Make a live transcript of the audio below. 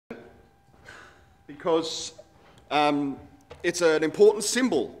because it's an important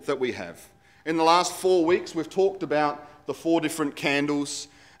symbol that we have. In the last 4 weeks, we've talked about the 4 different candles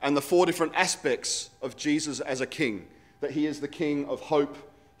and the 4 different aspects of Jesus as a king. That he is the king of hope,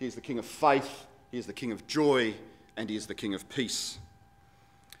 he is the king of faith, he is the king of joy, and he is the king of peace.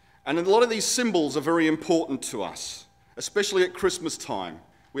 And a lot of these symbols are very important to us, especially at Christmas time.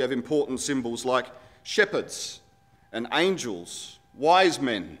 We have important symbols like shepherds and angels, wise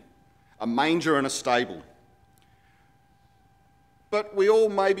men, a manger and a stable. But we all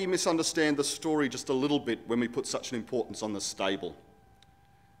maybe misunderstand the story just a little bit when we put such an importance on the stable.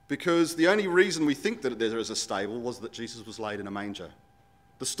 Because the only reason we think that there is a stable was that Jesus was laid in a manger.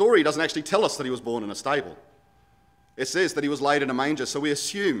 The story doesn't actually tell us that he was born in a stable. It says that he was laid in a manger, so we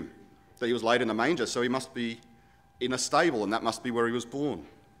assume that he was laid in a manger, so he must be in a stable, and that must be where he was born.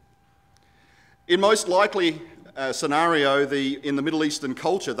 In most likely scenario, in the Middle Eastern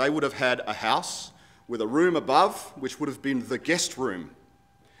culture, they would have had a house with a room above, which would have been the guest room.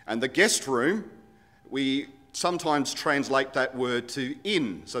 And the guest room, we sometimes translate that word to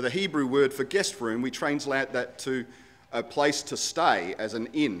inn. So the Hebrew word for guest room, we translate that to a place to stay as an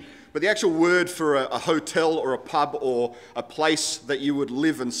inn. But the actual word for a hotel or a pub or a place that you would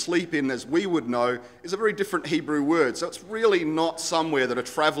live and sleep in, as we would know, is a very different Hebrew word. So it's really not somewhere that a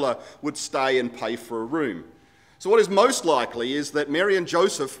traveller would stay and pay for a room. So what is most likely is that Mary and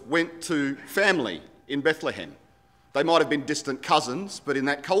Joseph went to family in Bethlehem. They might have been distant cousins, but in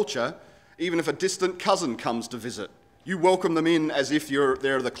that culture, even if a distant cousin comes to visit, you welcome them in as if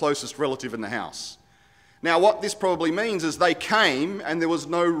they're the closest relative in the house. Now, what this probably means is they came and there was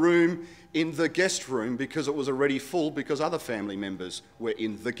no room in the guest room because it was already full because other family members were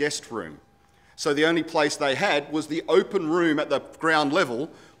in the guest room. So the only place they had was the open room at the ground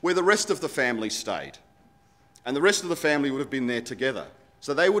level where the rest of the family stayed. And the rest of the family would have been there together.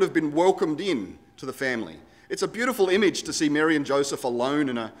 So they would have been welcomed in to the family. It's a beautiful image to see Mary and Joseph alone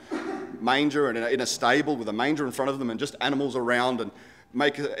in a manger and in a stable with a manger in front of them and just animals around, and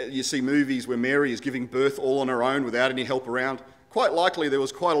you see movies where Mary is giving birth all on her own without any help around. Quite likely there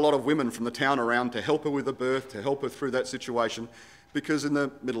was quite a lot of women from the town around to help her with the birth, to help her through that situation, because in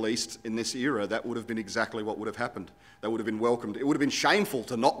the Middle East in this era that would have been exactly what would have happened. They would have been welcomed. It would have been shameful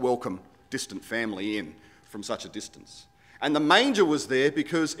to not welcome distant family in from such a distance. And the manger was there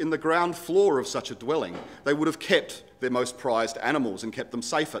because in the ground floor of such a dwelling they would have kept their most prized animals and kept them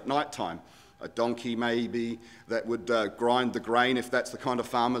safe at night time. A donkey maybe that would grind the grain if that's the kind of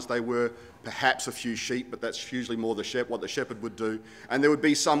farmers they were, perhaps a few sheep, but that's usually more what the shepherd would do. And there would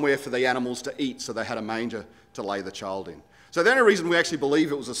be somewhere for the animals to eat, so they had a manger to lay the child in. So the only reason we actually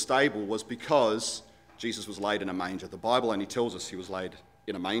believe it was a stable was because Jesus was laid in a manger. The Bible only tells us he was laid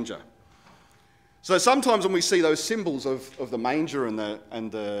in a manger. So sometimes when we see those symbols of the manger and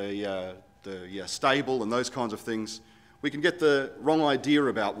the stable and those kinds of things, we can get the wrong idea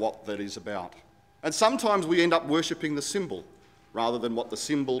about what that is about. And sometimes we end up worshipping the symbol rather than what the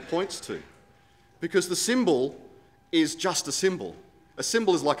symbol points to. Because the symbol is just a symbol. A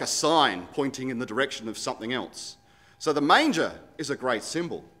symbol is like a sign pointing in the direction of something else. So the manger is a great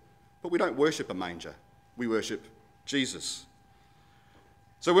symbol, but we don't worship a manger. We worship Jesus.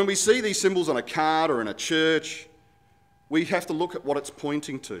 So when we see these symbols on a card or in a church, we have to look at what it's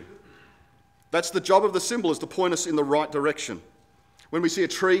pointing to. That's the job of the symbol, is to point us in the right direction. When we see a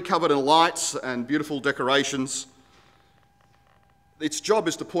tree covered in lights and beautiful decorations, its job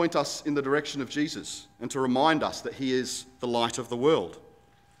is to point us in the direction of Jesus and to remind us that he is the light of the world.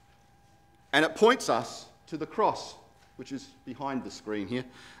 And it points us to the cross, which is behind the screen here.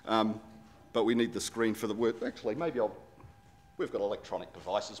 But we need the screen for the word. Actually, we've got electronic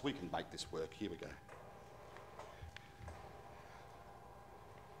devices. We can make this work. Here we go.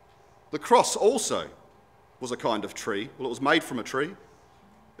 The cross also was a kind of tree. Well, it was made from a tree.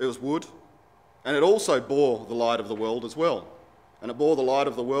 It was wood. And it also bore the light of the world as well. And it bore the light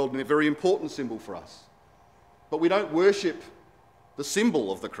of the world in a very important symbol for us. But we don't worship the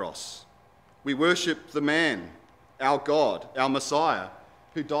symbol of the cross. We worship the man, our God, our Messiah,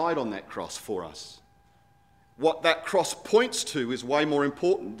 who died on that cross for us. What that cross points to is way more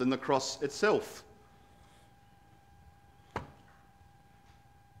important than the cross itself.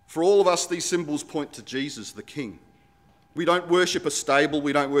 For all of us, these symbols point to Jesus, the King. We don't worship a stable,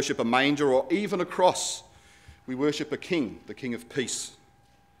 we don't worship a manger or even a cross. We worship a king, the King of peace.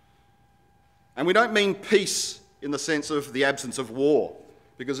 And we don't mean peace in the sense of the absence of war,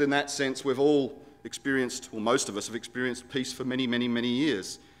 because in that sense we've all experienced, or most of us have experienced peace for many, many, many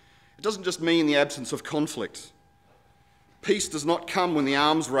years. It doesn't just mean the absence of conflict. Peace does not come when the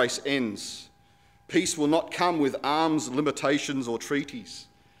arms race ends. Peace will not come with arms limitations or treaties.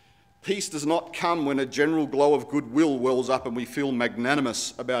 Peace does not come when a general glow of goodwill wells up and we feel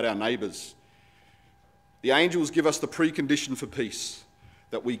magnanimous about our neighbours. The angels give us the precondition for peace,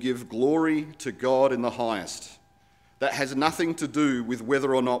 that we give glory to God in the highest. That has nothing to do with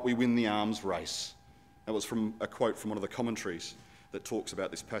whether or not we win the arms race. That was from a quote from one of the commentaries that talks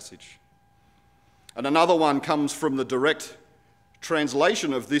about this passage. And another one comes from the direct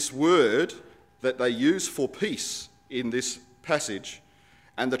translation of this word that they use for peace in this passage.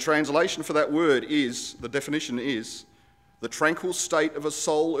 And the translation for that word is, the definition is, the tranquil state of a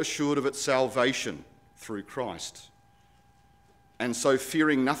soul assured of its salvation through Christ, and so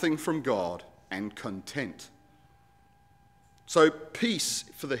fearing nothing from God and content. So peace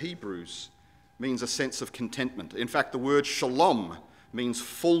for the Hebrews means a sense of contentment. In fact, the word shalom means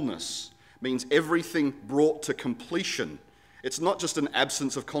fullness, means everything brought to completion. It's not just an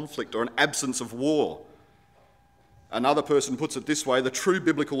absence of conflict or an absence of war. Another person puts it this way: the true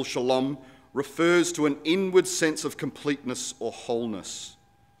biblical shalom refers to an inward sense of completeness or wholeness.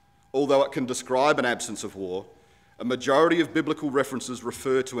 Although it can describe an absence of war, a majority of biblical references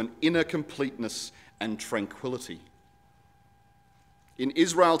refer to an inner completeness and tranquility. In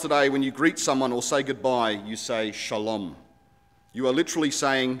Israel today, when you greet someone or say goodbye, you say shalom. You are literally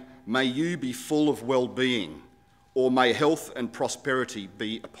saying, may you be full of well-being, or may health and prosperity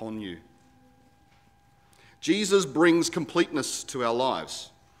be upon you. Jesus brings completeness to our lives.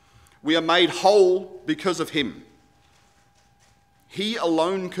 We are made whole because of him. He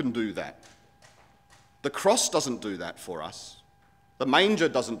alone can do that. The cross doesn't do that for us. The manger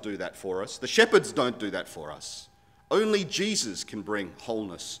doesn't do that for us. The shepherds don't do that for us. Only Jesus can bring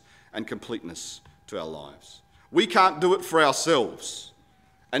wholeness and completeness to our lives. We can't do it for ourselves,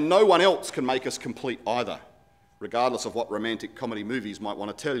 and no one else can make us complete either, regardless of what romantic comedy movies might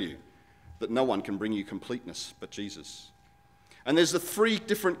want to tell you, that no one can bring you completeness but Jesus. And there's the three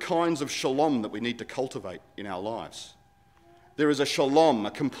different kinds of shalom that we need to cultivate in our lives. There is a shalom,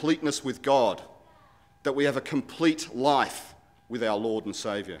 a completeness with God, that we have a complete life with our Lord and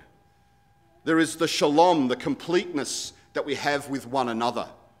Saviour. There is the shalom, the completeness that we have with one another,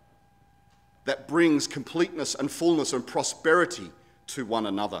 that brings completeness and fullness and prosperity to one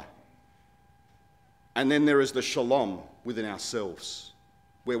another. And then there is the shalom within ourselves,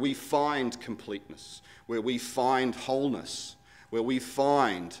 where we find completeness, where we find wholeness, where we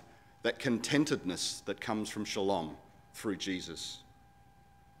find that contentedness that comes from shalom through Jesus.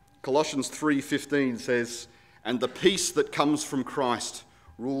 Colossians 3:15 says, "And the peace that comes from Christ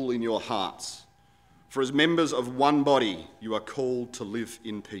rule in your hearts. For as members of one body, you are called to live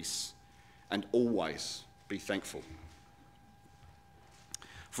in peace and always be thankful."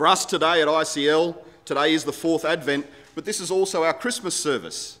 For us today at ICL, today is the fourth Advent, but this is also our Christmas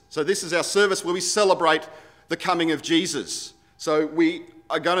service. So this is our service where we celebrate the coming of Jesus. So we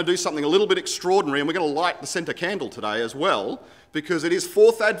are going to do something a little bit extraordinary, and we're going to light the centre candle today as well, because it is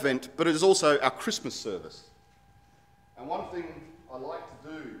fourth Advent, but it is also our Christmas service. And one thing I like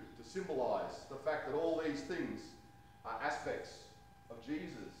to do to symbolise the fact that all these things are aspects of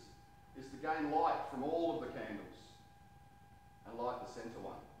Jesus is to gain light from all of the candles and light the centre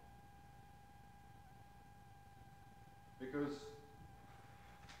one. Because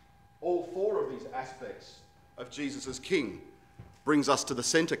all four of these aspects of Jesus as King brings us to the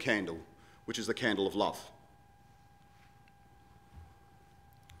centre candle, which is the candle of love.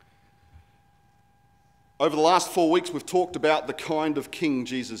 Over the last 4 weeks, we've talked about the kind of King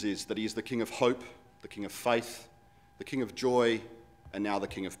Jesus is, that he is the King of hope, the King of faith, the King of joy, and now the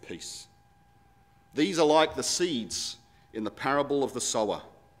King of peace. These are like the seeds in the parable of the sower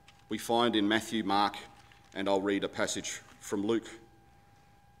we find in Matthew, Mark, and I'll read a passage from Luke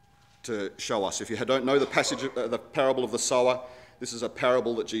to show us. If you don't know the passage, the parable of the sower, this is a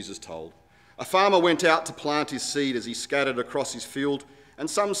parable that Jesus told. A farmer went out to plant his seed as he scattered across his field, and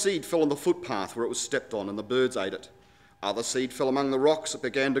some seed fell on the footpath where it was stepped on, and the birds ate it. Other seed fell among the rocks that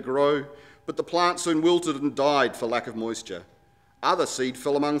began to grow, but the plant soon wilted and died for lack of moisture. Other seed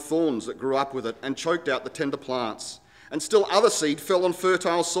fell among thorns that grew up with it and choked out the tender plants. And still other seed fell on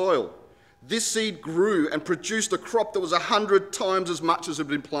fertile soil. This seed grew and produced a crop that was 100 times as much as had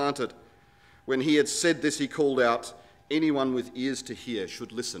been planted. When he had said this, he called out, "Anyone with ears to hear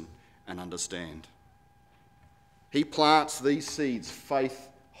should listen and understand." He plants these seeds, faith,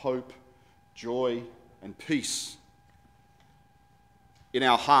 hope, joy, and peace, in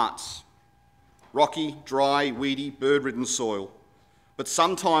our hearts. Rocky, dry, weedy, bird-ridden soil. But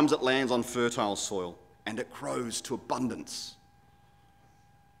sometimes it lands on fertile soil and it grows to abundance.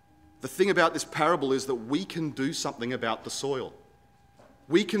 The thing about this parable is that we can do something about the soil.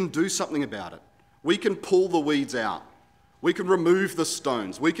 We can do something about it. We can pull the weeds out. We can remove the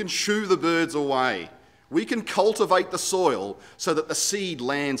stones. We can shoo the birds away. We can cultivate the soil so that the seed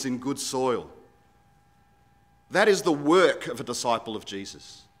lands in good soil. That is the work of a disciple of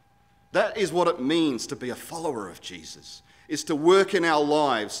Jesus. That is what it means to be a follower of Jesus, is to work in our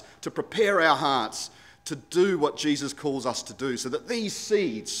lives, to prepare our hearts to do what Jesus calls us to do, so that these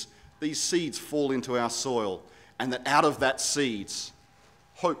seeds fall into our soil, and that out of that seeds,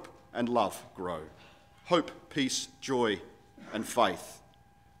 hope and love grow. Hope, peace, joy, and faith.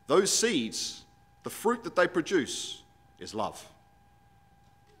 Those seeds, the fruit that they produce, is love.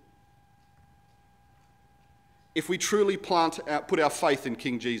 If we truly put our faith in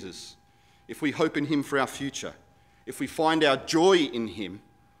King Jesus, if we hope in him for our future, if we find our joy in him,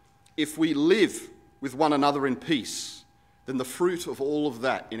 if we live with one another in peace, then the fruit of all of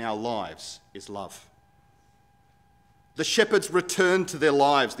that in our lives is love. The shepherds returned to their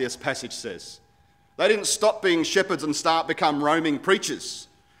lives, this passage says. They didn't stop being shepherds and become roaming preachers.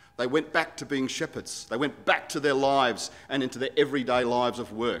 They went back to being shepherds. They went back to their lives and into their everyday lives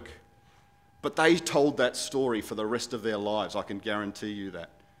of work. But they told that story for the rest of their lives, I can guarantee you that.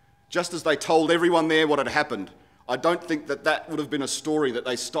 Just as they told everyone there what had happened, I don't think that would have been a story that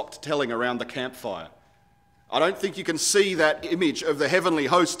they stopped telling around the campfire. I don't think you can see that image of the heavenly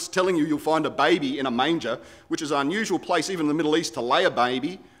hosts telling you you'll find a baby in a manger, which is an unusual place even in the Middle East to lay a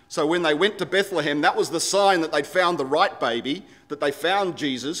baby. So when they went to Bethlehem, that was the sign that they'd found the right baby, that they found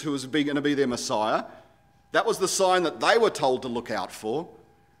Jesus, who was going to be their Messiah. That was the sign that they were told to look out for,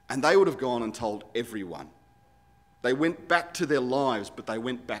 and they would have gone and told everyone. They went back to their lives, but they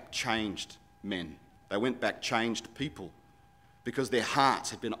went back changed men. They went back changed people, because their hearts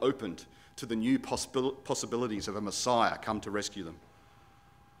had been opened to the new possibilities of a Messiah come to rescue them.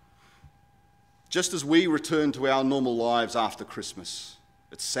 Just as we return to our normal lives after Christmas,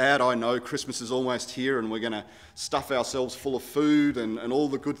 it's sad, I know, Christmas is almost here and we're going to stuff ourselves full of food and all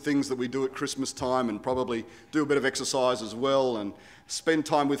the good things that we do at Christmas time, and probably do a bit of exercise as well and spend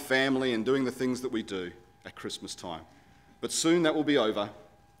time with family and doing the things that we do at Christmas time. But soon that will be over.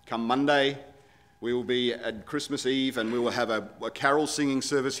 Come Monday, we will be at Christmas Eve and we will have a carol singing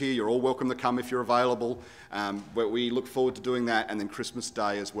service here. You're all welcome to come if you're available. We look forward to doing that, and then Christmas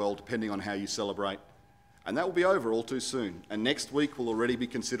Day as well, depending on how you celebrate. And that will be over all too soon. And next week we'll already be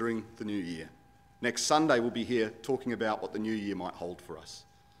considering the new year. Next Sunday we'll be here talking about what the new year might hold for us.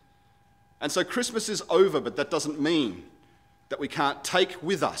 And so Christmas is over, but that doesn't mean that we can't take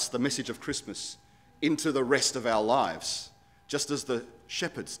with us the message of Christmas into the rest of our lives, just as the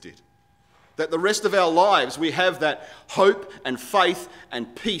shepherds did. That the rest of our lives we have that hope and faith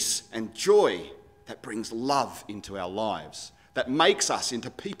and peace and joy that brings love into our lives, that makes us into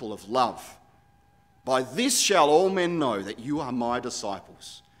people of love. By this shall all men know that you are my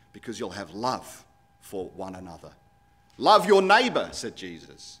disciples, because you'll have love for one another. Love your neighbour, said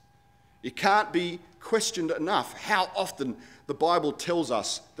Jesus. It can't be questioned enough how often the Bible tells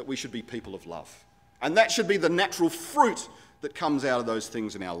us that we should be people of love. And that should be the natural fruit that comes out of those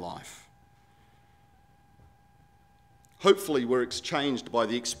things in our life. Hopefully we're exchanged by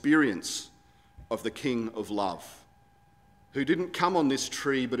the experience of the King of Love, who didn't come on this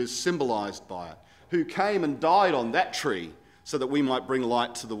tree but is symbolised by it, who came and died on that tree so that we might bring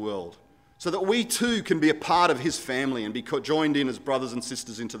light to the world, so that we too can be a part of his family and be joined in as brothers and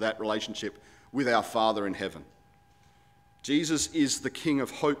sisters into that relationship with our Father in heaven. Jesus is the King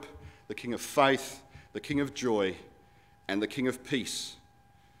of hope, the King of faith, the King of joy, and the King of peace.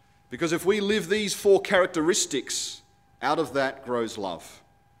 Because if we live these four characteristics, out of that grows love.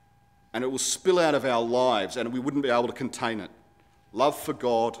 And it will spill out of our lives and we wouldn't be able to contain it. Love for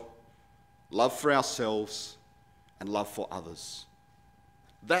God, love for ourselves, and love for others.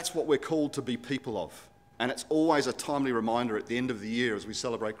 That's what we're called to be people of. And it's always a timely reminder at the end of the year as we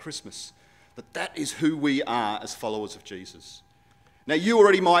celebrate Christmas that that is who we are as followers of Jesus. Now, you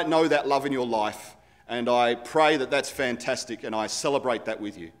already might know that love in your life, and I pray that that's fantastic, and I celebrate that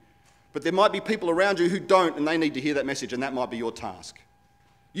with you. But there might be people around you who don't, and they need to hear that message, and that might be your task.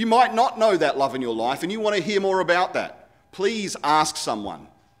 You might not know that love in your life, and you want to hear more about that. Please ask someone.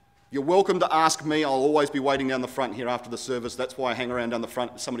 You're welcome to ask me. I'll always be waiting down the front here after the service. That's why I hang around down the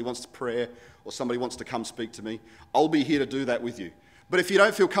front. If somebody wants to pray or somebody wants to come speak to me, I'll be here to do that with you. But if you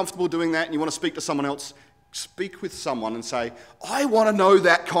don't feel comfortable doing that and you want to speak to someone else, speak with someone and say, I want to know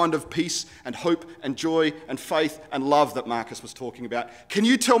that kind of peace and hope and joy and faith and love that Marcus was talking about. Can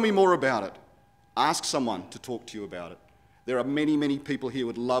you tell me more about it? Ask someone to talk to you about it. There are many, many people here who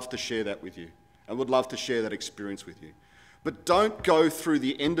would love to share that with you and would love to share that experience with you. But don't go through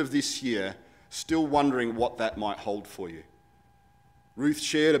the end of this year still wondering what that might hold for you. Ruth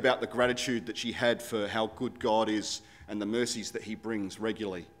shared about the gratitude that she had for how good God is and the mercies that he brings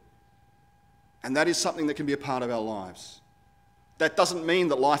regularly. And that is something that can be a part of our lives. That doesn't mean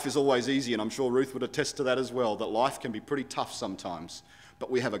that life is always easy, and I'm sure Ruth would attest to that as well, that life can be pretty tough sometimes. But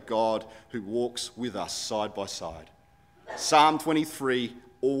we have a God who walks with us side by side. Psalm 23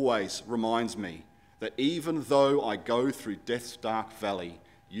 always reminds me that even though I go through death's dark valley,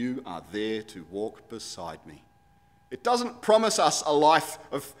 you are there to walk beside me. It doesn't promise us a life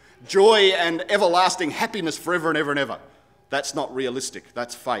of joy and everlasting happiness forever and ever and ever. That's not realistic.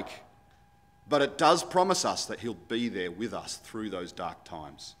 That's fake. But it does promise us that he'll be there with us through those dark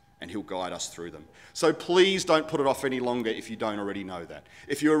times and he'll guide us through them. So please don't put it off any longer if you don't already know that.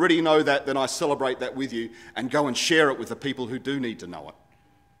 If you already know that, then I celebrate that with you and go and share it with the people who do need to know it.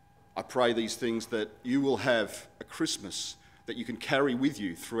 I pray these things that you will have a Christmas that you can carry with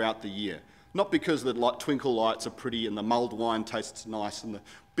you throughout the year. Not because the twinkle lights are pretty and the mulled wine tastes nice and the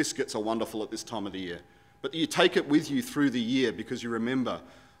biscuits are wonderful at this time of the year, but you take it with you through the year because you remember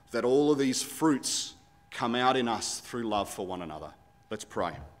that all of these fruits come out in us through love for one another. Let's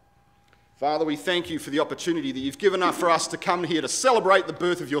pray. Father, we thank you for the opportunity that you've given us for us to come here to celebrate the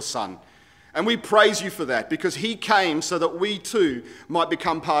birth of your Son. And we praise you for that because he came so that we too might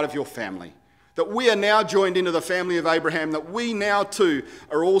become part of your family. That we are now joined into the family of Abraham, that we now too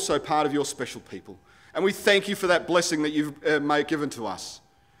are also part of your special people. And we thank you for that blessing that you've given to us.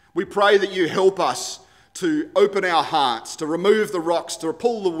 We pray that you help us to open our hearts, to remove the rocks, to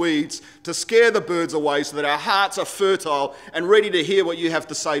pull the weeds, to scare the birds away so that our hearts are fertile and ready to hear what you have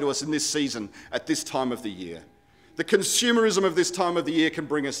to say to us in this season at this time of the year. The consumerism of this time of the year can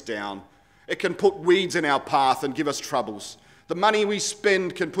bring us down. It can put weeds in our path and give us troubles. The money we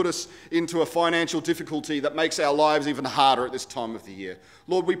spend can put us into a financial difficulty that makes our lives even harder at this time of the year.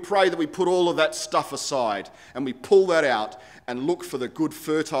 Lord, we pray that we put all of that stuff aside and we pull that out and look for the good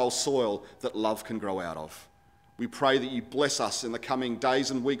fertile soil that love can grow out of. We pray that you bless us in the coming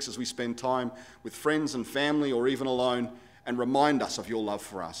days and weeks as we spend time with friends and family or even alone and remind us of your love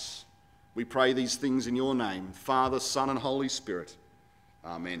for us. We pray these things in your name, Father, Son and Holy Spirit.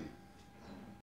 Amen.